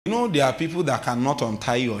there are people that cannot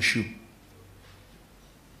untie your shoe.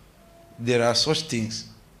 There are such things.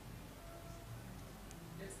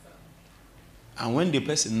 And when the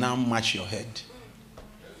person now match your head,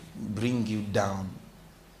 bring you down,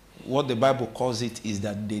 what the Bible calls it is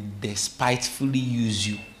that they despitefully use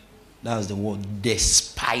you. That's the word,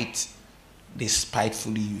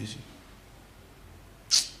 despitefully use you.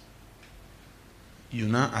 You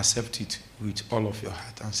now accept it with all of your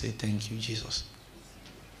heart and say, thank you, Jesus.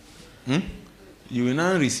 You will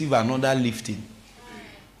now receive another lifting.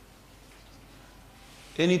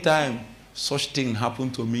 Anytime such thing happen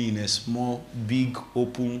to me in a small, big,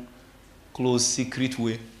 open, closed, secret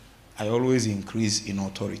way, I always increase in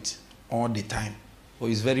authority all the time. But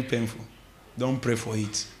it's very painful. Don't pray for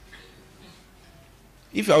it.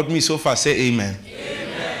 If you are with me so far, say amen.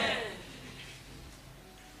 Amen.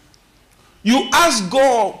 You ask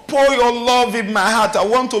God, pour your love in my heart. I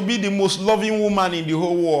want to be the most loving woman in the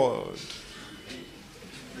whole world.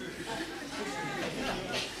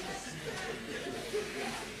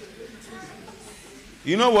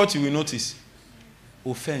 You know what you will notice?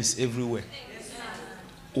 Offense everywhere.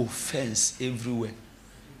 Offense everywhere.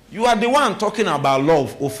 You are the one talking about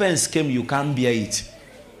love. Offense came, you can't bear it.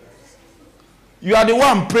 You are the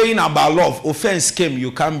one praying about love. Offense came,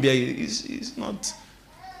 you can't bear it. It's not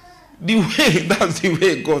the way. That's the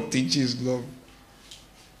way God teaches love.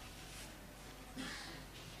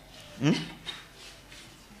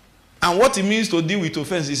 And what it means to deal with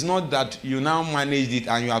offense is not that you now managed it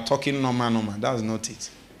and you are talking normal. That's not it.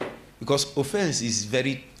 Because offense is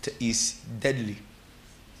deadly.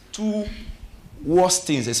 Two worst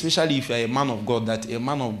things, especially if you are a man of God, that a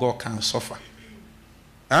man of God can suffer.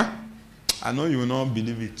 I know you will not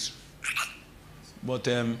believe it. But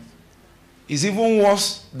it's even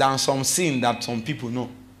worse than some sin that some people know.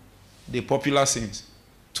 The popular sins.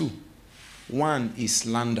 Two. One is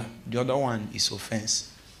slander. The other one is offense.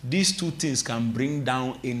 These two things can bring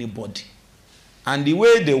down anybody. And the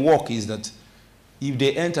way they work is that if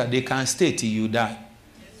they enter, they can stay till you die.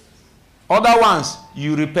 Other ones,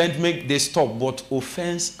 you repent, they stop. But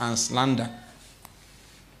offense and slander.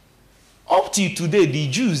 Up till today, the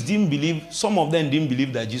Jews didn't believe, some of them didn't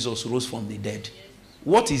believe that Jesus rose from the dead.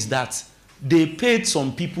 What is that? They paid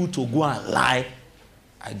some people to go and lie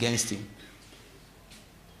against him.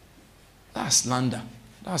 That's slander.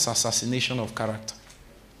 That's assassination of character.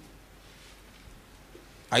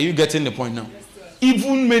 Are you getting the point now? Yes, sir.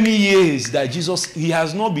 Even many years that Jesus, he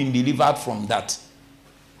has not been delivered from that.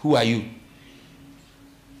 Who are you?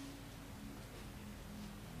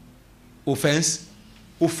 Offense?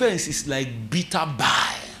 Offense is like bitter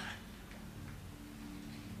bile.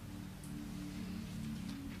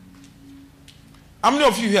 How many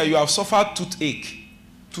of you here, you have suffered toothache?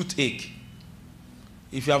 Toothache.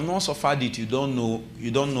 If you have not suffered it, you don't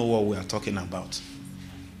know what we are talking about.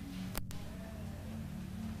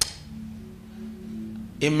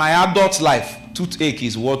 In my adult life, toothache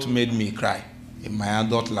is what made me cry. In my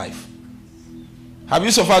adult life. Have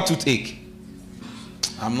you suffered toothache?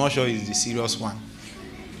 I'm not sure it's the serious one.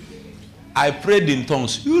 I prayed in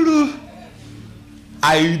tongues.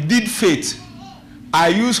 I did faith. I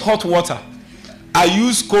used hot water. I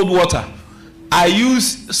used cold water. I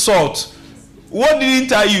used salt. What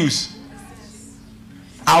didn't I use?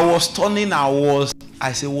 I was turning.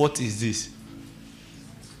 I said, what is this?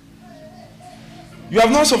 You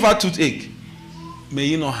have not suffered toothache.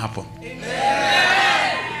 May it not happen. Amen.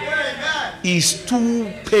 It's too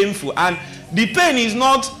painful. And the pain is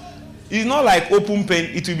not like open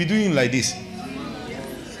pain. It will be doing like this.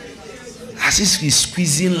 As if it's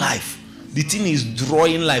squeezing life. The thing is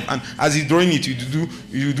drawing life. And as it's drawing it, you do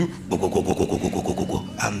go,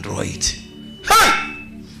 and draw it. Ha!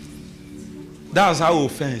 That's how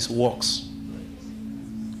offense works.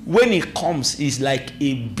 When it comes, it's like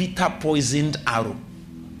a bitter poisoned arrow.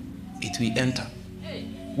 It will enter.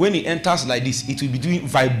 When it enters like this, it will be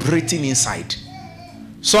vibrating inside.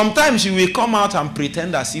 Sometimes you will come out and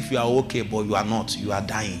pretend as if you are okay, but you are not. You are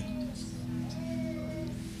dying.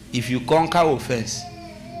 If you conquer offense,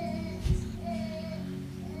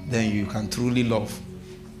 then you can truly love.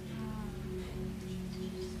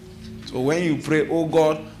 So when you pray, oh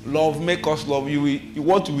God, love, make us love you,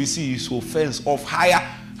 what we see is offense of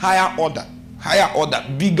higher order,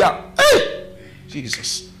 bigger. Hey!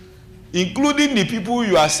 Jesus. Including the people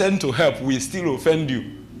you are sent to help will still offend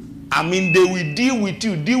you. I mean, they will deal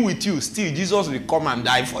with you. Still, Jesus will come and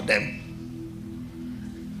die for them.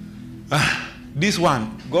 This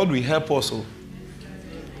one, God will help us all.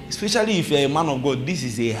 Especially if you're a man of God, this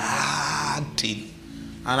is a hard thing.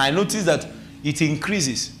 And I notice that it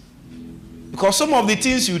increases. Because some of the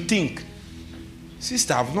things you think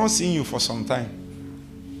Sister, I've not seen you for some time.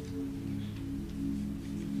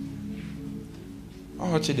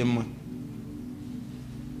 Oh,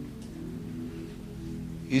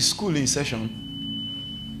 is school in session?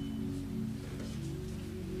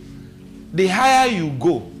 The higher you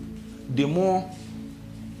go, the more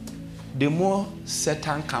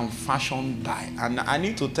Satan can fashion die. And I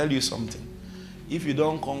need to tell you something. If you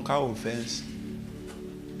don't conquer offense,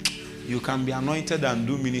 you can be anointed and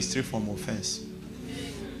do ministry from offense.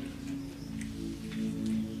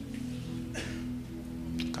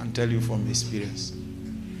 I can tell you from experience.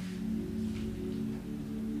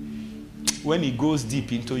 When it goes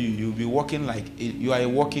deep into you, you'll be walking like you are a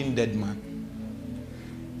walking dead man.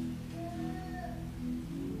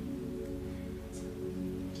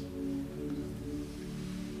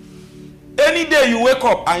 Any day you wake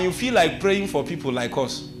up and you feel like praying for people like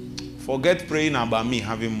us, forget praying about me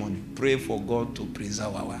having money. Pray for God to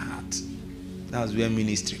preserve our hearts. That's where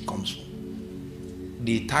ministry comes from.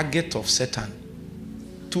 The target of Satan.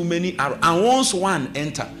 Too many arrows. And once one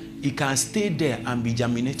enter, he can stay there and be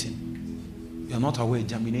germinating. You're not aware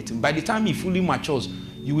germinating. By the time he fully matures,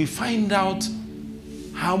 you will find out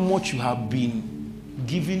how much you have been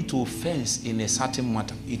given to offense in a certain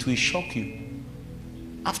matter. It will shock you.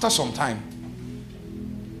 After some time,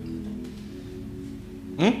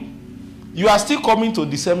 you are still coming to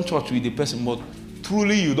the same church with the person, but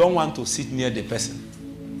truly you don't want to sit near the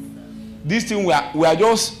person. This thing we are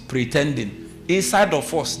just pretending. Inside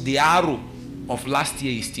of us, the arrow of last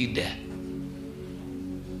year is still there.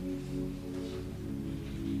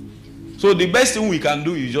 So the best thing we can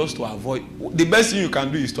do is just to avoid. The best thing you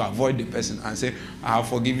can do is to avoid the person and say, I have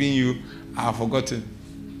forgiven you, I have forgotten.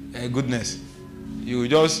 Goodness. You will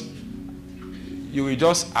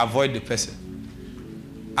just avoid the person.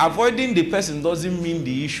 Avoiding the person doesn't mean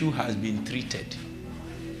the issue has been treated.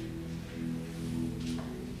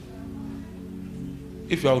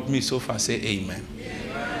 If you are with me so far, say amen.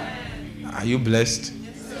 Amen. Are you blessed?